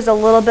Yahoo is a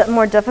little bit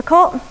more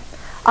difficult.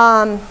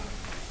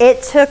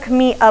 It took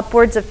me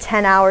upwards of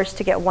 10 hours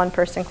to get one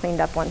person cleaned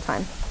up one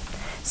time.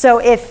 So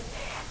if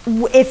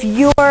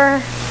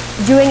you're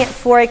doing it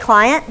for a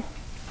client,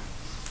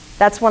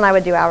 that's when I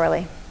would do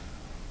hourly,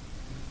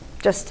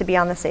 just to be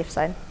on the safe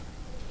side.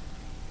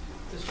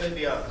 This may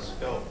be out of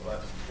scope,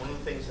 but one of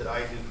the things that I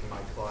do for my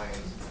clients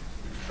is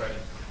try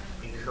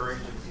to encourage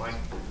my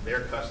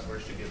their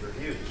customers to give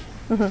reviews.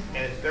 Mm-hmm. And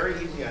it's very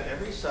easy on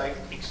every site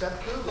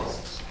except Google.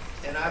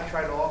 And I've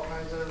tried all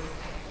kinds of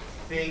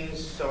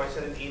things, so I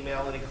send an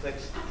email and it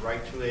clicks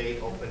right to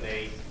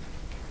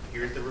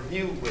here's the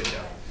review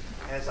window.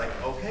 And it's like,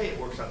 okay, it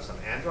works on some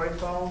Android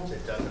phones,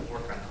 it doesn't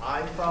work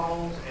on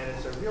iPhones, and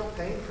it's a real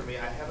pain for me.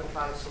 I haven't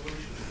found a solution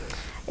to this.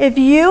 If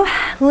you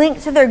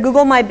link to their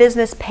Google My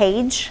Business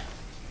page,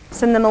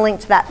 send them a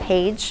link to that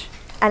page,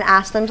 and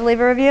ask them to leave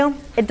a review,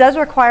 it does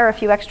require a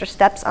few extra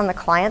steps on the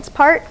client's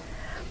part,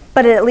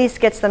 but it at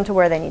least gets them to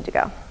where they need to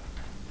go.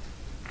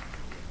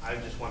 I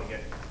just want to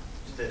get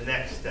to the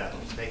next step.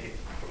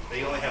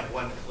 They only have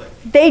one click.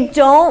 They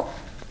don't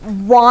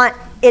want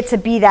it to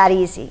be that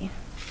easy.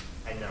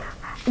 I know.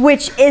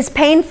 Which is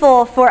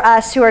painful for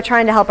us who are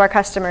trying to help our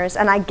customers,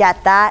 and I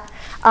get that.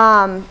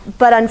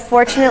 But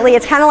unfortunately,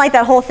 it's kind of like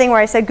that whole thing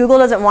where I said Google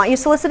doesn't want you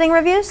soliciting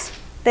reviews.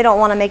 They don't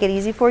want to make it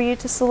easy for you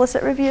to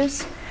solicit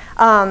reviews.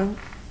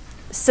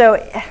 So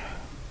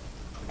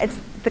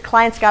the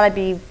client's got to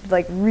be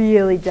like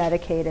really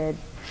dedicated.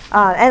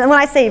 And when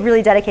I say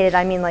really dedicated,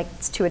 I mean like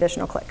it's 2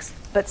 additional clicks.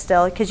 But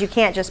still, because you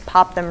can't just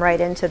pop them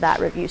right into that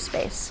review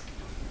space.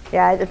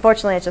 Yeah,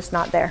 unfortunately, it's just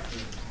not there.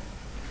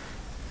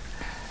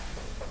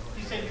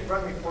 You said you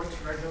run reports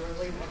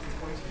regularly. What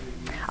reports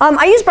do you use?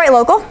 I use Bright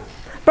Local.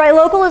 Bright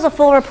Local is a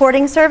full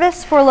reporting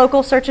service for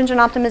local search engine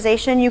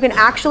optimization. You can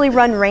actually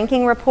run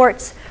ranking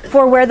reports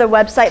for where the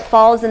website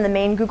falls in the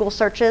main Google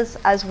searches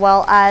as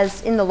well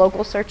as in the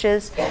local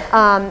searches.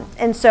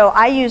 And so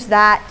I use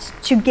that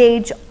to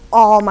gauge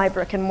all my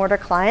brick and mortar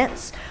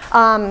clients.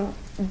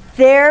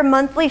 Their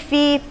monthly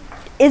fee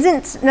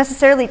isn't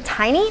necessarily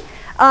tiny,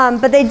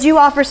 but they do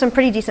offer some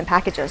pretty decent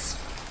packages.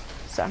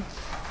 So.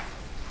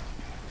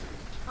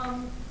 I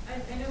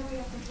know we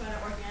have to try to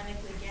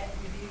organically get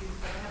reviews,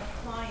 but I have a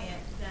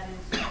client that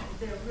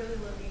they're really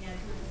looking at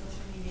doing a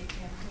social media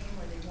campaign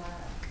where they want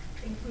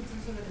to include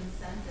some sort of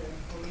incentive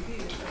for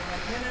reviews. So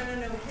they're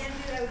like, no, we can't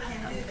do that, we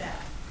can't do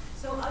that.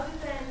 So other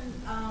than,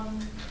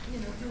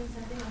 doing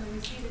something on the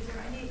receipt, is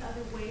there any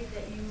other way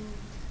that you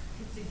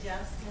could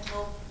suggest to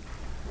help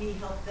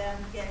them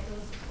get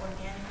those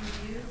organic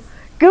reviews?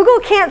 Google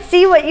can't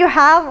see what you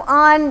have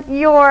on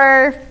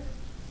your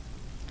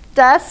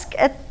desk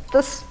at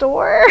the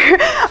store.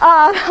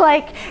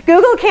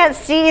 Google can't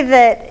see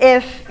that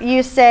if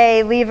you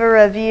say leave a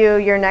review,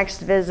 your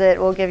next visit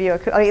will give you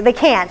they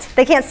can't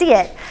see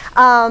it.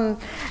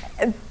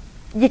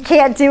 You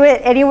can't do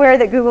it anywhere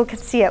that Google can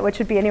see it, which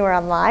would be anywhere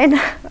online.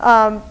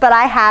 But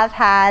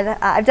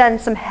I've done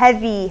some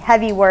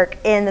heavy work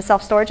in the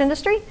self-storage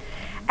industry.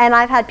 And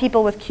I've had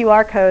people with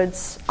QR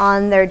codes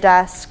on their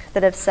desk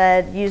that have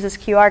said, use this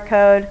QR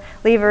code,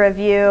 leave a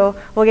review,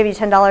 we'll give you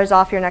 $10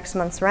 off your next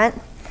month's rent.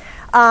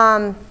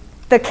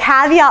 The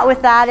caveat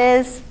with that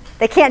is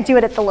they can't do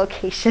it at the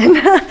location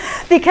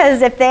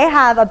because if they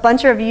have a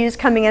bunch of reviews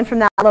coming in from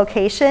that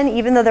location,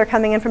 even though they're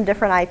coming in from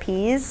different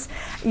IPs,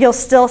 you'll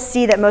still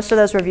see that most of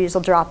those reviews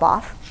will drop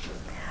off.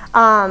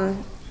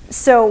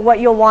 So what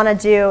you'll want to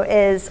do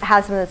is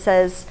have something that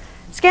says,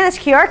 scan this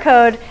QR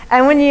code,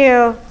 and when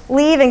you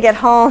leave and get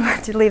home,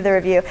 to leave the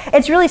review.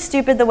 It's really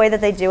stupid the way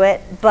that they do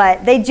it,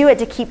 but they do it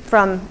to keep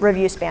from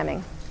review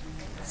spamming.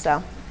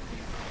 So.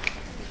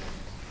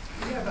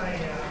 We have a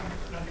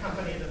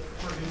company that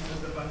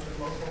produces a bunch of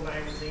local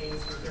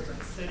magazines for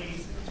different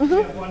cities. We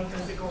have one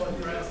physical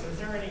address. Is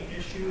there any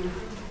issue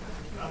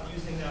of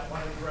using that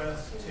one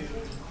address to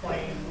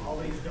claim all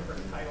these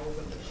different titles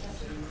of the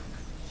city?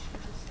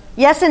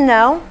 Yes and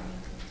no.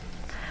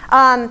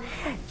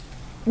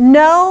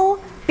 No,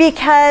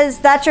 because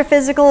that's your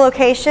physical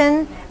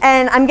location,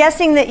 and I'm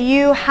guessing that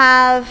you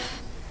have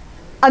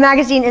a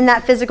magazine in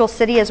that physical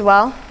city as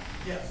well?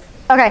 Yes.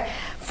 Okay.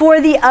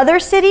 For the other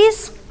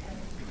cities,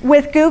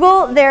 with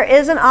Google, there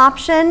is an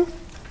option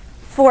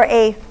for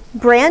a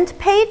brand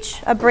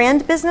page, a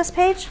brand business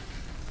page.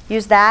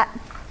 Use that.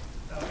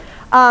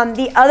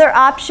 The other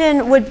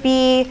option would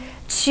be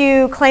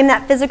to claim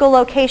that physical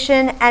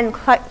location and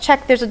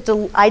check there's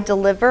a I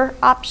deliver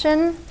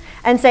option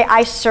and say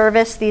I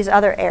service these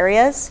other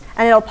areas,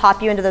 and it'll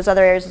pop you into those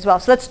other areas as well.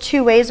 So that's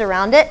 2 ways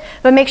around it,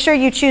 but make sure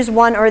you choose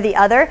one or the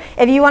other.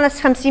 If you want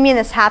to come see me in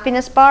this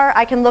happiness bar,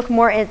 I can look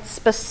more at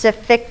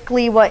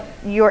specifically what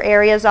your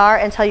areas are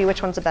and tell you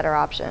which one's a better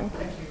option.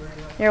 Thank you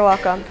very much. You're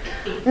welcome.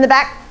 In the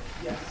back?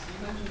 Yes,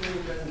 you mentioned in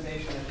your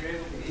presentation that you're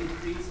able to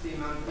increase the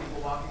amount of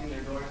people walking in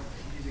their doors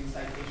using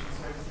citation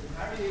services.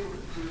 How are you able to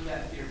prove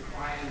that to your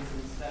clients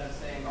instead of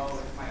saying,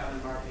 oh, it's my other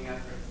marketing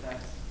efforts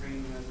that's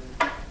bringing them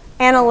in?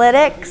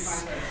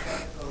 Analytics.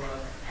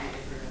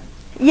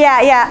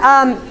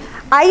 Yeah.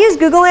 I use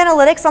Google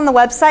Analytics on the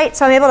website,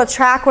 so I'm able to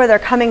track where they're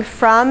coming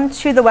from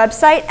to the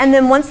website. And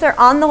then once they're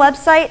on the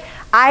website,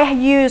 I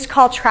use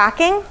call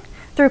tracking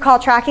through Call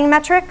Tracking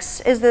Metrics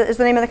is the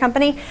name of the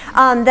company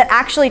that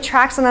actually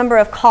tracks the number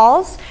of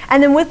calls.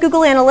 And then with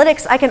Google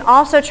Analytics, I can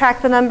also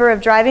track the number of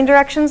driving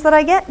directions that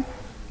I get.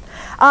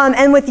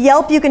 And with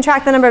Yelp, you can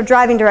track the number of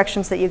driving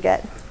directions that you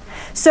get.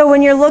 So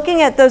when you're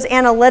looking at those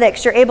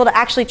analytics, you're able to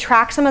actually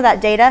track some of that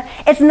data.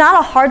 It's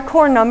not a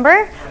hardcore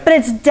number, But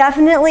it's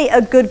definitely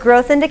a good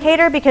growth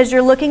indicator because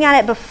you're looking at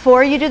it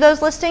before you do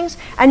those listings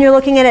and you're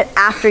looking at it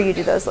after you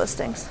do those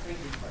listings.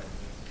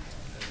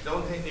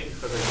 Don't hate me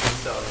because I didn't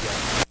sell it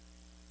yet.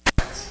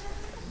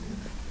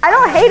 I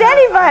don't hate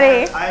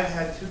anybody. I've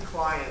had 2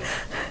 clients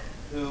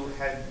who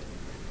had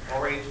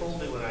already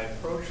told me when I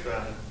approached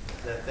them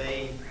that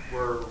they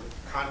were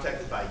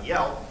contacted by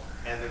Yelp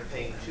and they're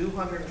paying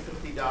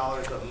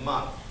 $250 a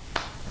month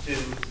to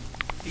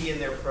be in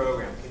their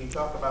program. Can you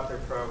talk about their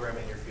program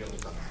and your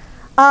feelings on it?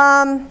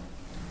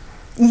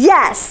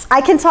 Yes,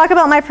 I can talk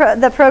about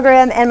the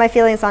program and my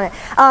feelings on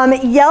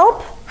it.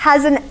 Yelp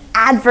has an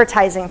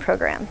advertising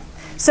program.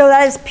 So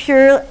that is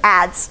pure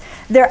ads.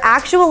 Their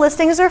actual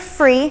listings are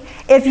free.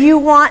 If you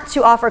want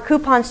to offer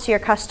coupons to your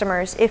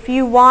customers, if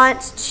you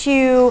want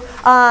to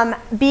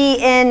be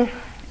in,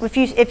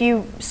 if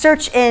you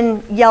search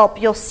in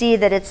Yelp, you'll see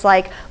that it's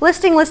like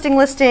listing, listing,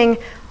 listing,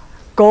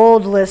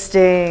 gold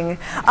listing.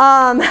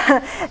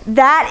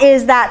 That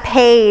is that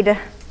paid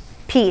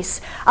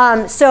piece.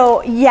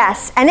 So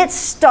yes, and it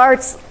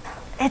starts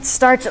at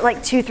like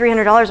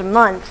 $200–300 a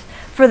month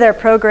for their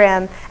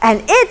program,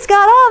 and it's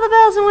got all the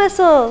bells and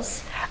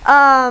whistles.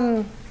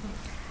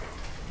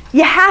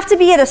 You have to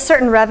be at a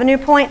certain revenue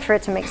point for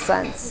it to make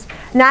sense.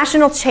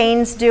 National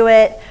chains do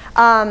it,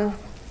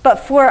 but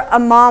for a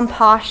mom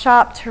pop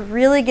shop to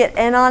really get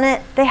in on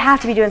it, they have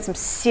to be doing some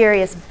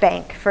serious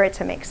bank for it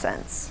to make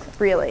sense,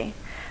 really.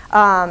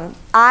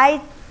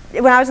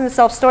 When I was in the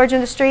self-storage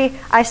industry,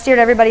 I steered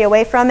everybody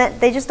away from it.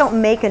 They just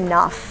don't make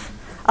enough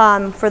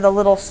for the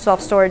little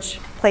self-storage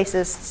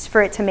places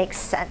for it to make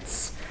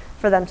sense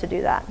for them to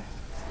do that.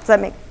 Does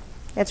that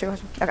answer your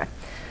question? Okay.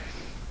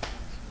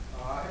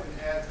 I have an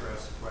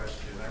address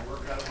question. I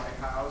work out of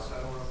my house.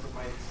 I don't want to put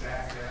my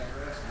exact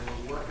address. Will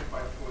it work if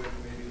I put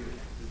maybe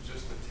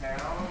just the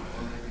town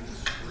or maybe the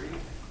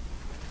street?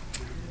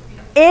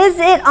 Is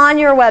it on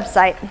your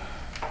website?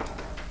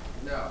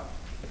 No.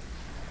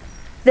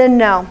 Then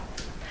no.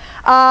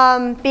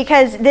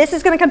 Because this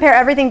is going to compare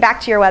everything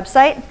back to your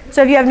website.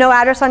 So if you have no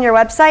address on your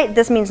website,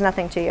 this means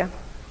nothing to you.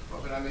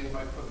 But I mean, if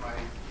I put my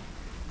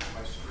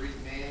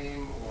street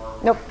name or...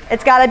 Nope.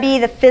 It's got to be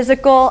the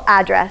physical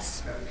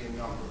address. It's got to be a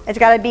number. It's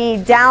got to be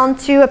down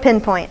to a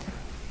pinpoint.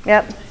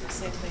 Yep. It's the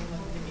same thing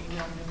with the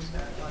email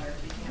newsletter.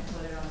 If you can't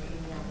put it on the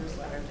email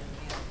newsletter, then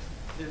you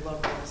can't do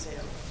local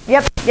SEO.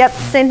 Yep. Yep.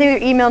 Same thing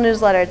with your email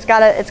newsletter. It's got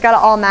to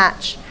all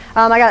match.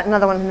 I got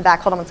another one in the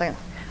back. Hold on one second.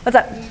 What's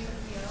up?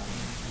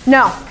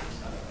 No.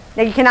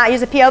 No, you cannot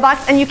use a P.O.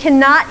 box, and you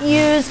cannot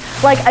use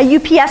like a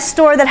UPS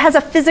store that has a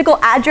physical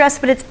address,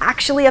 but it's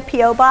actually a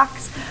P.O.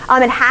 box.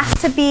 It has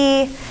to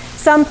be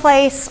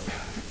someplace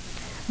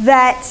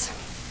that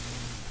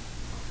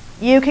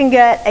you can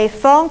get a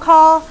phone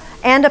call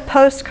and a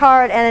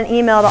postcard and an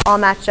email to all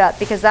match up,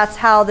 because that's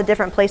how the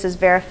different places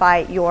verify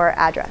your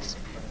address.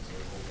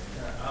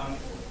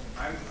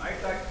 I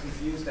got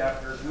confused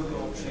after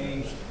Google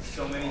changed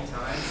so many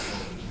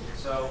times.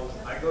 So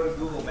I go to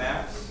Google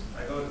Maps.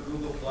 I go to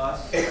Google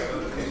Plus, I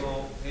go to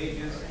Google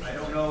Pages. I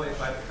don't know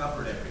if I've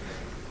covered everything.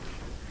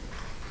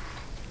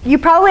 You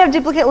probably have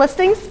duplicate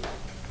listings.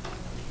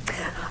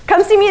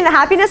 Come see me in the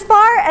happiness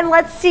bar and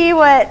let's see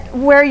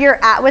where you're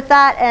at with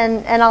that,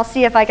 and I'll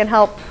see if I can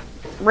help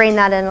rein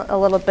that in a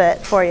little bit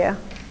for you.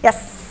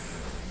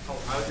 Yes?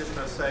 Oh, I was just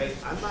going to say,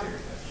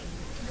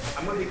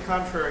 I'm going to be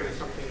contrary to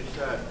something you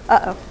said.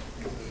 Uh-oh.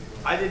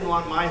 I didn't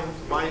want my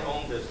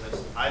own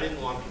business. I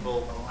didn't want to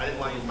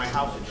use my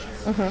house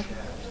address.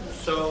 Mm-hmm.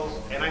 So,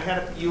 and I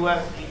had a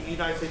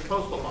United States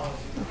Postal box.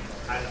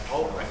 I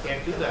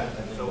can't do that.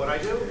 So what I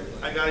do,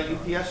 I got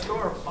a UPS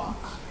store box.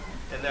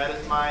 And that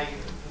is my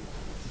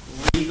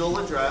legal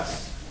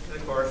address. And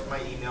of course, my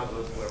email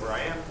goes to wherever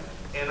I am.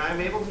 And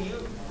I'm able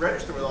to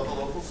register with all the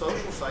local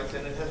social sites,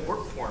 and it has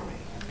worked for me.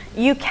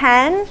 You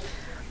can,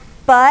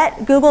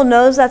 but Google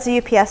knows that's a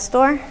UPS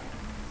store,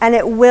 and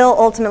it will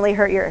ultimately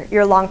hurt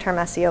your long-term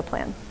SEO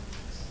plan.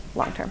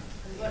 Long-term.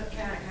 Can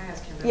I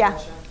ask him a Yeah.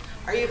 question?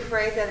 Are you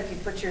afraid that if you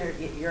put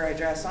your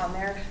address on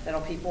there,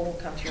 that people will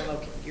come to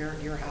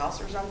your house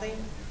or something?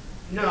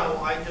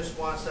 No, I just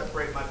want to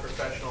separate my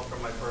professional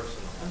from my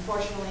personal.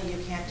 Unfortunately,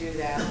 you can't do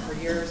that. For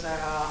years,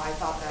 I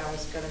thought that I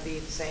was going to be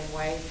the same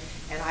way,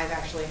 and I've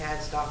actually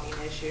had stalking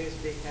issues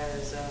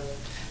because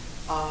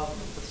of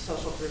the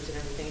social groups and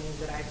everything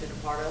that I've been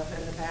a part of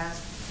in the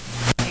past.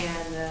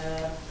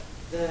 And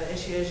the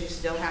issue is you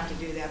still have to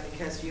do that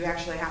because you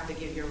actually have to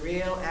give your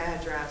real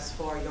address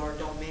for your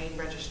domain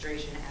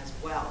registration as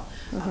well.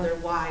 Mm-hmm.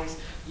 Otherwise,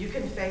 you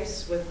can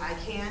face with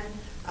ICANN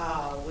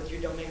with your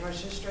domain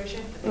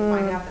registration. If they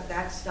find out that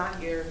that's not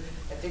your,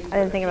 if they put I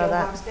didn't think the about PO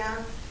that. box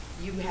down,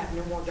 you have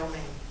no more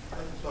domain. I'd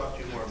like to talk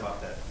to you more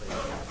about that,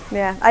 please.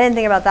 Yeah, I didn't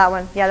think about that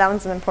one. Yeah, that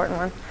one's an important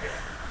one.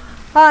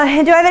 Do I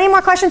have any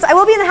more questions? I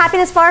will be in the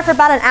happiness bar for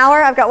about an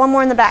hour. I've got one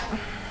more in the back.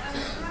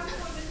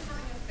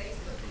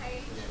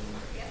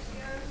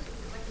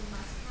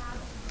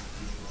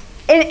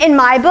 In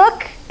my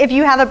book, if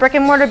you have a brick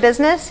and mortar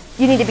business,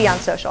 you need to be on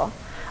social.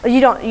 You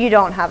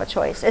don't have a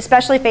choice,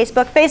 especially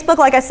Facebook. Facebook,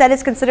 like I said,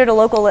 is considered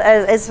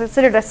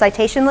a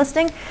citation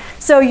listing.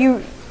 So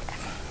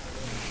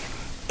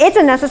it's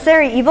a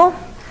necessary evil.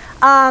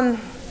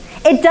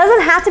 It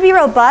doesn't have to be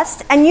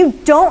robust, and you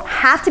don't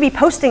have to be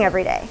posting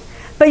every day.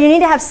 But you need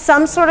to have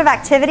some sort of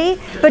activity,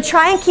 but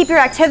try and keep your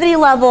activity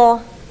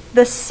level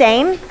the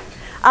same.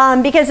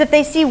 Because if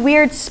they see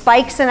weird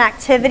spikes in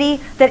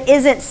activity that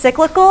isn't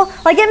cyclical,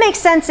 like it makes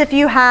sense if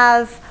you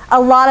have a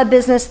lot of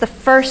business the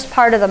first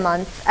part of the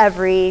month,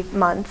 every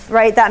month,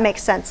 right? That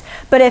makes sense.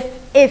 But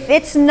if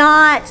it's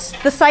not,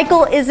 the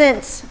cycle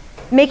isn't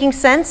making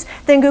sense,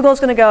 then Google's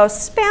gonna go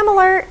spam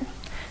alert.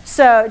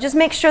 So just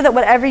make sure that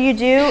whatever you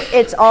do,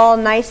 it's all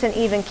nice and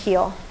even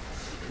keel,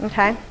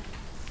 okay?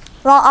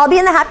 Well, I'll be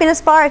in the happiness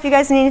bar if you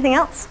guys need anything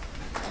else.